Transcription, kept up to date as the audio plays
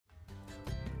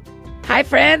Hi,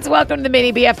 friends. Welcome to the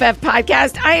Mini BFF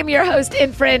podcast. I am your host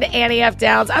and friend, Annie F.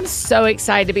 Downs. I'm so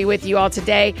excited to be with you all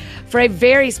today for a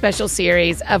very special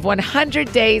series of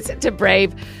 100 Days to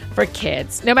Brave for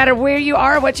Kids. No matter where you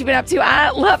are, what you've been up to, I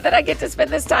love that I get to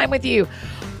spend this time with you.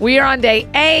 We are on day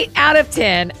 8 out of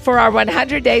 10 for our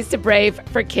 100 Days to Brave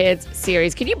for Kids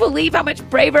series. Can you believe how much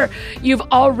braver you've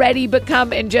already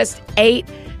become in just 8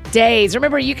 days?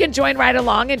 Remember, you can join right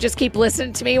along and just keep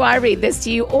listening to me while I read this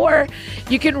to you, or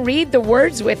you can read the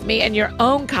words with me in your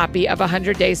own copy of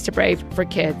 100 Days to Brave for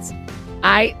Kids.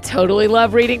 I totally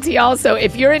love reading to y'all, so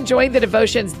if you're enjoying the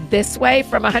devotions this way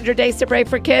from 100 Days to Brave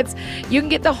for Kids, you can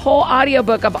get the whole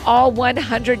audiobook of all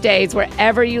 100 days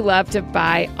wherever you love to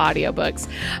buy audiobooks.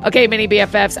 Okay, Mini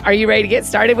BFFs, are you ready to get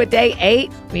started with day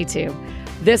 8? Me too.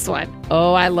 This one,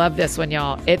 oh, I love this one,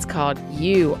 y'all. It's called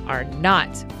You Are Not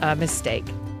a Mistake.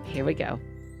 Here we go.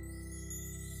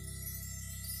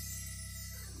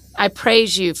 I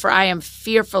praise you, for I am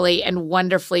fearfully and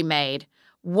wonderfully made.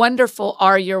 Wonderful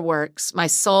are your works. My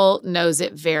soul knows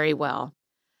it very well.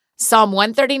 Psalm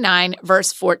 139,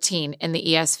 verse 14 in the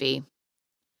ESV.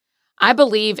 I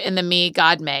believe in the me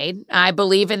God made. I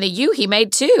believe in the you he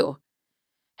made too.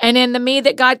 And in the me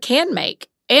that God can make.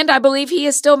 And I believe he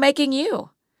is still making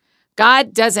you.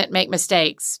 God doesn't make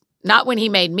mistakes. Not when he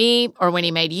made me or when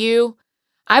he made you.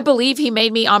 I believe he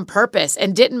made me on purpose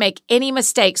and didn't make any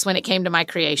mistakes when it came to my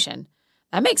creation.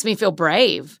 That makes me feel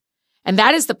brave. And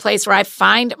that is the place where I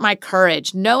find my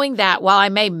courage, knowing that while I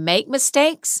may make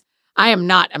mistakes, I am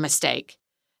not a mistake.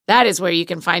 That is where you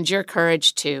can find your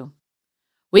courage too.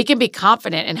 We can be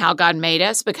confident in how God made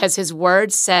us because his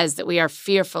word says that we are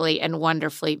fearfully and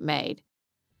wonderfully made.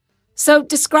 So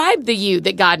describe the you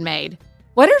that God made.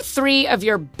 What are 3 of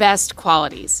your best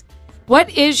qualities?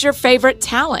 What is your favorite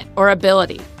talent or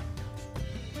ability?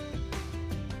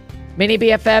 Mini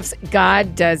BFFs,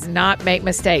 God does not make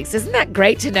mistakes. Isn't that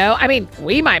great to know? I mean,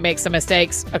 we might make some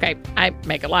mistakes. Okay, I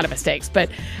make a lot of mistakes, but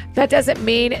that doesn't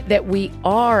mean that we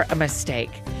are a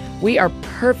mistake. We are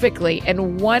perfectly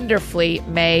and wonderfully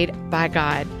made by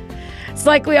God. It's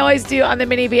like we always do on the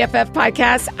Mini BFF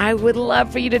podcast. I would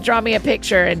love for you to draw me a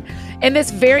picture. And in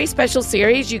this very special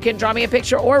series, you can draw me a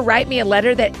picture or write me a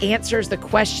letter that answers the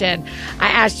question I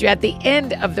asked you at the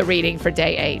end of the reading for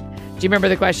day 8. Do you remember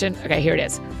the question? Okay, here it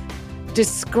is.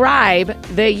 Describe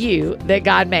the you that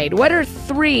God made. What are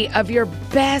 3 of your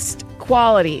best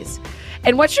qualities?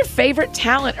 And what's your favorite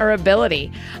talent or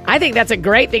ability? I think that's a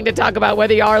great thing to talk about,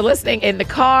 whether you are listening in the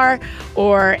car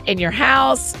or in your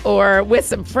house or with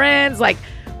some friends. Like,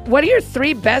 what are your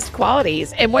 3 best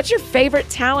qualities? And what's your favorite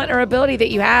talent or ability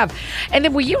that you have? And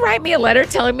then will you write me a letter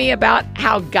telling me about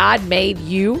how God made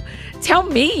you? Tell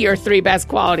me your 3 best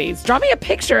qualities. Draw me a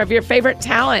picture of your favorite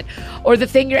talent or the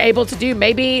thing you're able to do.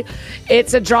 Maybe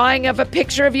it's a drawing of a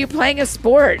picture of you playing a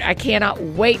sport. I cannot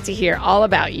wait to hear all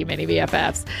about you, Mini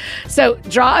BFFs. So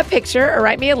draw a picture or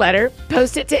write me a letter,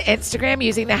 post it to Instagram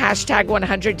using the hashtag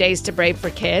 100 Days to Brave for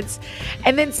Kids,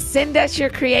 and then send us your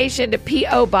creation to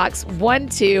P.O. Box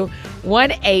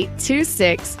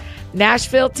 121826,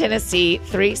 Nashville, Tennessee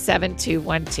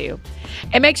 37212.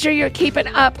 And make sure you're keeping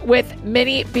up with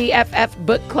Mini BFF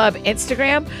Book Club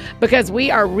Instagram, because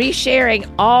we are resharing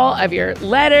all of your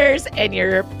letters and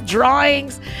your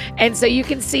drawings. And so you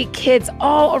can see kids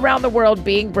all around the world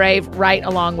being brave right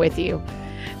along with you.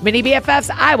 Mini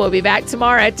BFFs, I will be back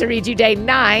tomorrow to read you day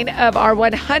 9 of our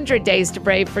 100 Days to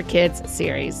Brave for Kids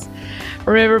series.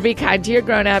 Remember, be kind to your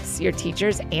grown-ups, your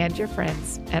teachers, and your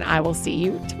friends. And I will see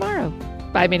you tomorrow.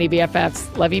 Bye, Mini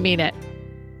BFFs. Love you, mean it.